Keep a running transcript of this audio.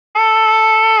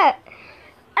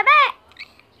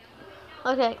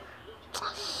Okay.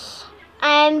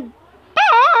 I'm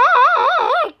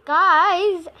back,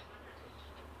 guys.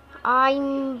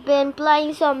 I've been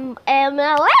playing some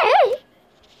MLA.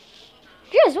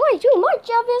 Just way too much,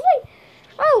 obviously.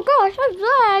 Oh gosh, I'm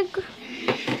lag.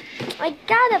 I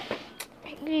gotta.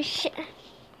 Shit.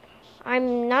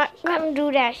 I'm not gonna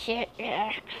do that shit.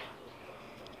 Yeah.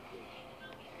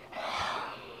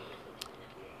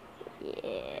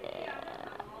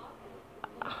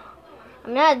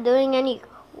 I'm not doing any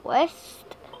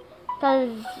quest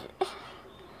because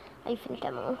I finished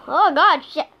them all. Oh god,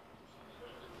 shit.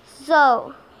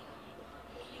 So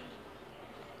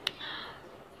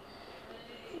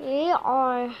we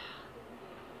are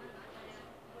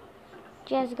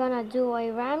just gonna do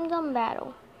a random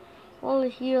battle. All the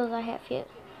heroes I have here.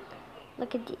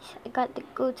 Look at this. I got the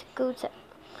good.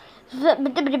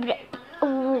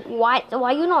 Why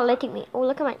are you not letting me? Oh,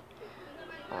 look at my.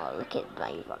 Oh, look at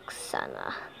my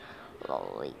Roxana.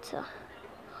 Lolita.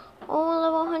 Oh,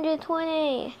 level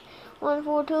 120.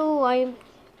 142.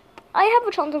 I have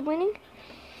a chance of winning.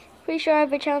 Pretty sure I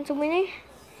have a chance of winning.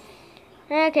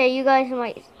 Okay, you guys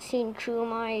might see through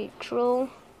my troll.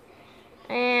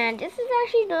 And this is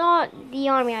actually not the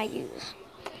army I use.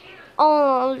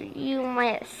 Oh, you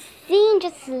might have seen.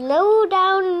 Just slow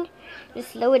down.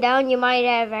 Just slow it down. You might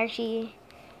have actually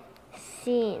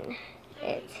seen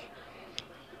it.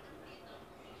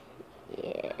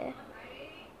 Yeah.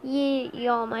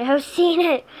 Y'all might have seen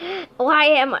it.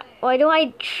 Why do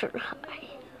I try?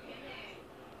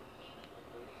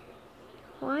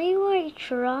 Why do I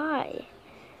try?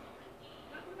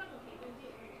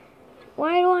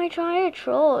 Why do I try to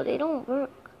troll? They don't work.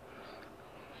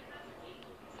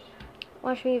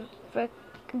 Watch me wreck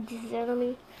this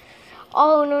enemy.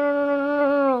 Oh,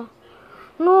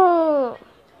 no.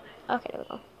 Okay, there we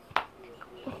go.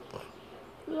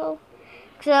 No.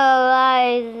 So,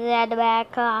 guys, at the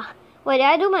back. Wait, did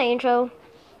I do my intro?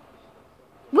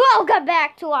 Welcome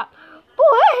back to our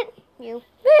new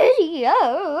video.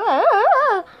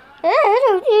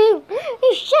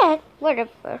 Shit.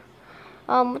 Whatever.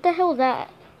 What the hell is that?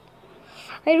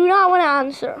 I do not want to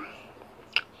answer.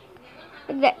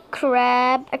 Look at that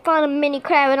crab. I found a mini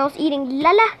crab and I was eating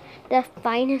Lala, the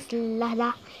finest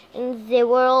Lala in the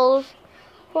world,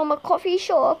 from a coffee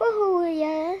shop. Oh,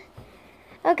 yeah.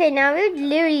 Okay, now we're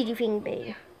literally defeating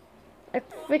big. A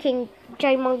freaking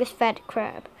gigantous fat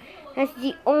crab. That's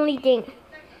the only thing.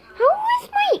 How is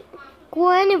my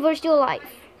Guinevere still alive?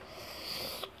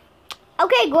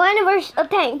 Okay, Guinevere's a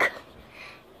tank.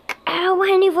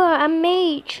 Guinevere, a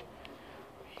mage.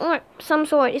 Or some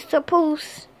sort. It's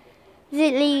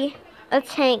supposedly a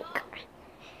tank.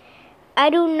 I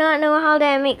do not know how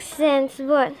that makes sense,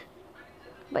 but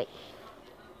wait.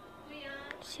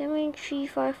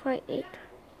 73558.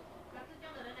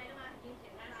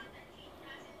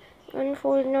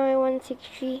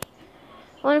 149163.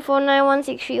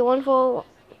 149163. 14.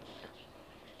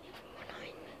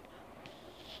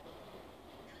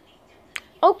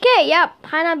 Okay, yep.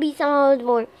 Hanabi somehow is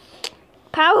more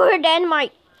power than my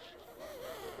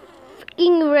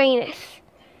Uranus.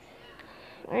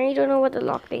 I don't know what the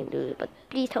lock thing does, but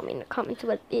please tell me in the comments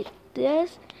what it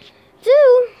does.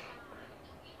 Do.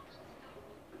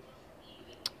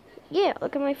 Yeah,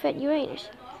 look at my fat Uranus.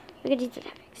 Look at these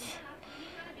attacks.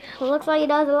 It looks like it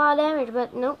does a lot of damage,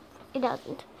 but nope, it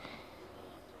doesn't.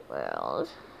 World.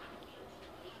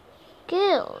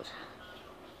 Guild.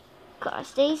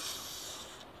 Gosh, they.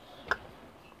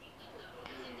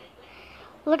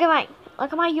 Look at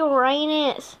my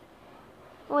Uranus.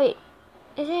 Wait,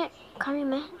 is it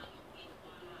Karimet?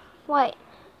 Wait.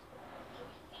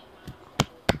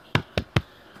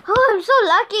 Oh, I'm so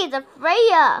lucky it's a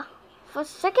Freya. For a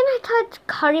second I thought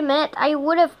Karimet. I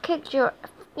would have kicked your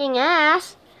fucking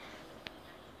ass.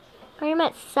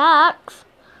 Karimet sucks.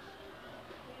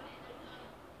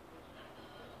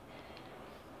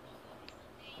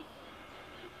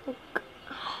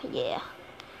 Yeah.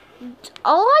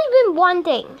 All I've been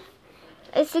wanting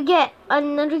is to get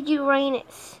another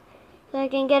Uranus. So I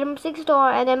can get him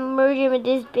 6-star and then merge him with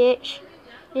this bitch.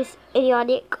 This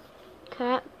idiotic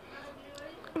crap.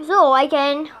 So I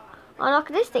can unlock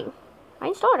this thing.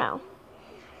 9-star now.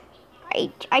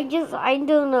 I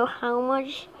don't know how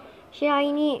much shit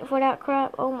I need for that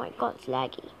crap. Oh my god, it's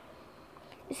laggy.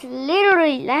 It's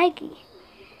literally laggy.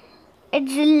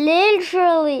 It's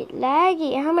literally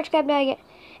laggy. How much crap did I get?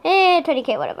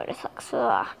 20k, whatever, it sucks.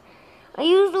 I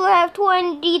used to have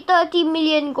 30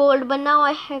 million gold, but now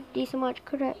I have this much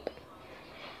crap.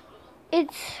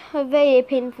 It's very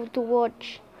painful to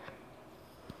watch.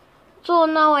 So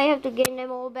now I have to gain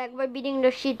them all back by beating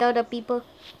the shit out of people.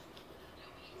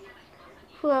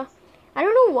 I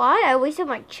don't know why I wasted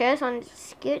my chest on the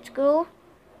scared scroll.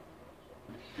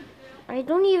 I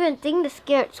don't even think the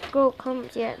scared scroll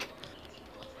comes yet.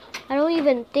 I don't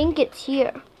even think it's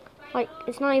here. Like,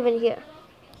 it's not even here.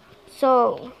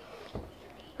 So,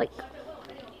 like,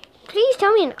 please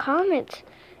tell me in the comments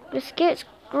the scared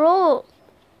scroll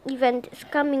event is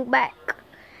coming back.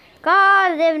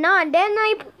 Cause if not, then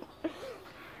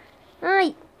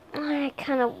I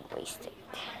kind of wasted,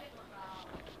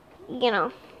 you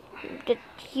know, the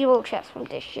hero chest from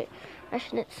this shit.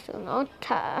 Actually, it's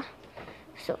Sonata,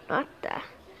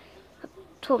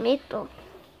 tomato.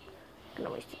 Gonna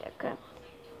waste that crap.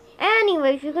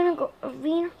 Anyways, we're gonna go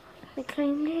arena. My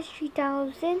claim is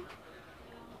 3,000.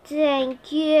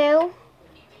 Thank you.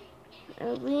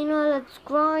 Arena, let's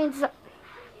grind.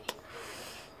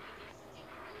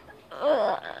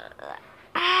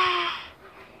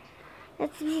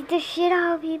 Let's beat the shit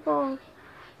out of people.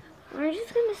 We're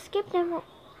just gonna skip them.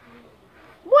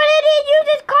 What idiot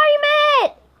uses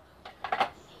Carimet?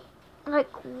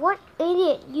 Like, what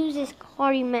idiot uses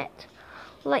Carimet?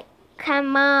 Like,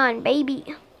 come on,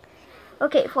 baby.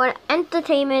 Okay, for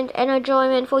entertainment and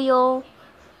enjoyment for y'all.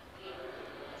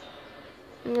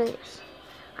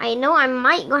 I know I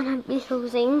might gonna be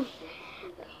losing,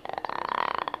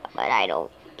 but I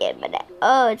don't get that.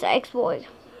 Oh, it's an X-Boy.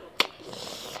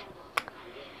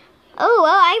 Oh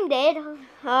well, I'm dead.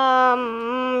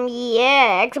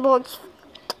 Yeah, Xbox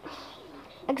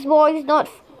not.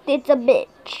 It's a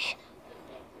bitch.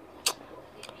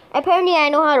 Apparently, I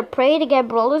know how to pray to get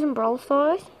brawlers and brawl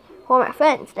stars for my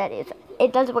friends. That is,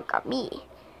 it doesn't work on me.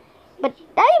 But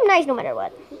I am nice no matter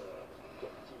what.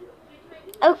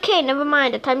 Okay, never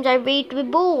mind. The times I beat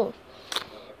with Bull.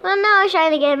 Well, now I'm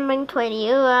trying to get rank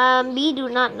 20. We do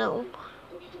not know.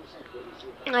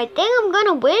 I think I'm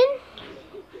gonna win.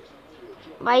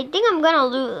 But I think I'm gonna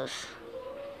lose.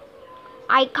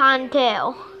 I can't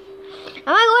tell.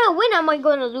 Am I gonna win or am I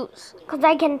gonna lose? Because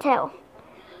I can tell.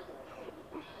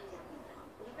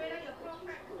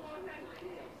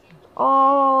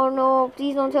 Oh no,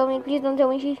 please don't tell me. Please don't tell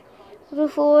me she's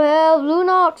full health.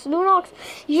 Lunox.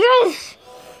 Yes!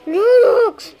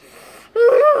 Lunox!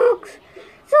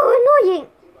 So annoying.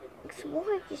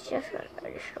 What is just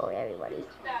gonna destroy everybody.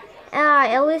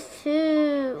 Ellis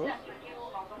too.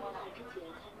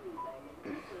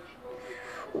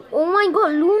 Oh my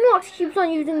god, Lunox keeps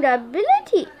on using that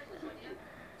ability.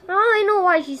 Now I know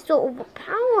why she's so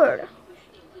overpowered.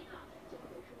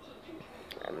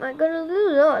 Am I gonna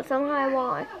lose? Oh, somehow I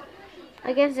won.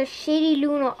 Against the shady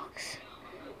Lunox.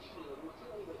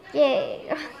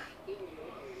 Yay.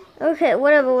 Okay,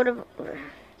 whatever. For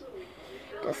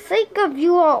the sake of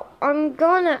you all, I'm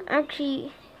gonna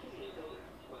actually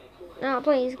not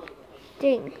play this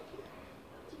thing.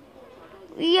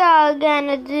 We are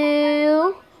gonna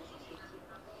do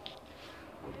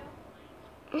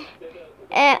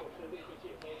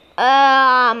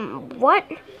what?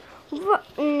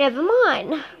 Never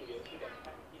mind.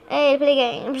 Hey, play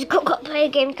games. Go play a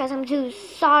game because I'm too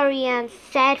sorry and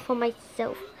sad for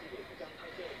myself.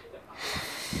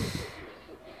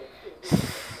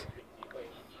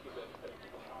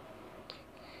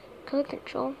 Click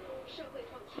control.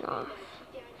 No.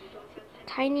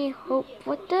 Tiny Hope.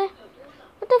 What the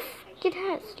f it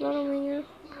has? Little Ringer.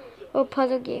 Oh,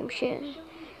 puzzle game shit.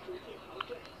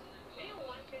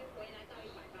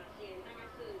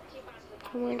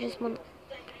 I just want to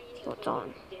see what's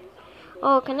on.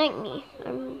 Oh, connect me.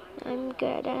 I'm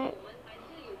good at it.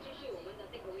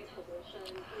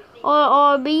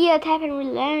 Or be a tap and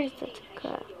relax. That's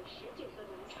good.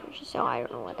 So I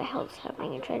don't know what the hell is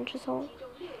happening in Trenches Hole.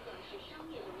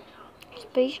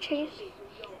 Space chase.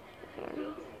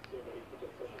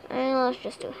 And let's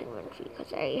just do Hangman 3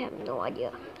 because I have no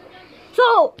idea.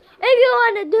 So, if you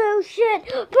want to do shit,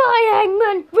 play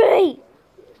Hangman 3!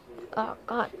 Oh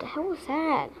god, the hell was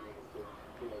that?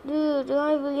 Dude, do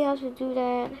I really have to do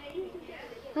that?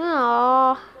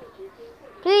 Oh,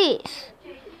 please.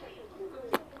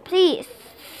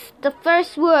 The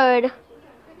first word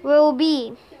will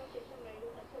be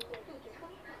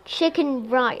chicken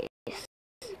rice.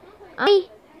 I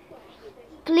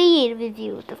plead with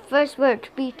you, the first word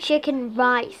to be chicken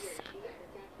rice.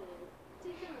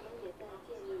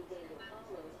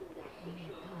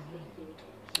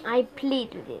 I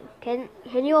plead with you. Can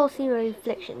you all see my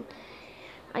reflection?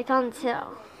 I can't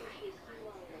tell.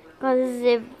 Because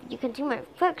if you can see my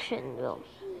reflection, well,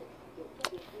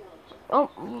 oh,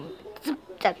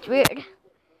 that's weird.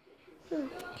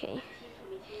 Okay.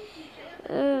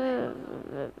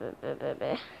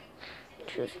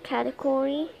 Choose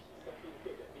category.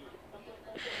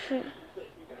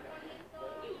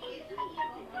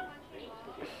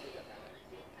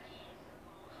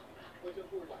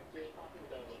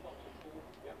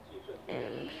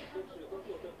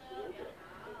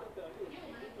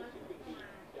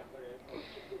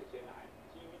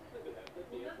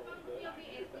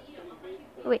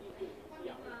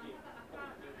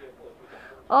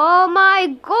 Oh my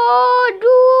god,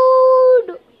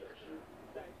 dude!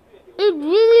 It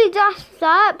really just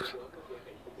stopped.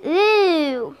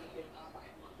 Ew.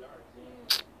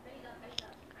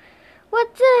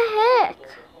 What the heck?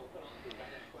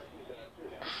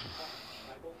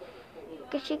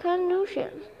 Guess you can't do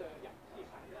shit.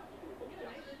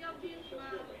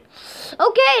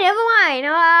 Okay, never mind.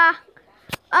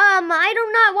 I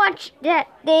do not watch that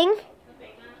thing.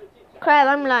 Crap,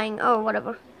 I'm lying. Oh,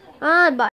 whatever. Bye.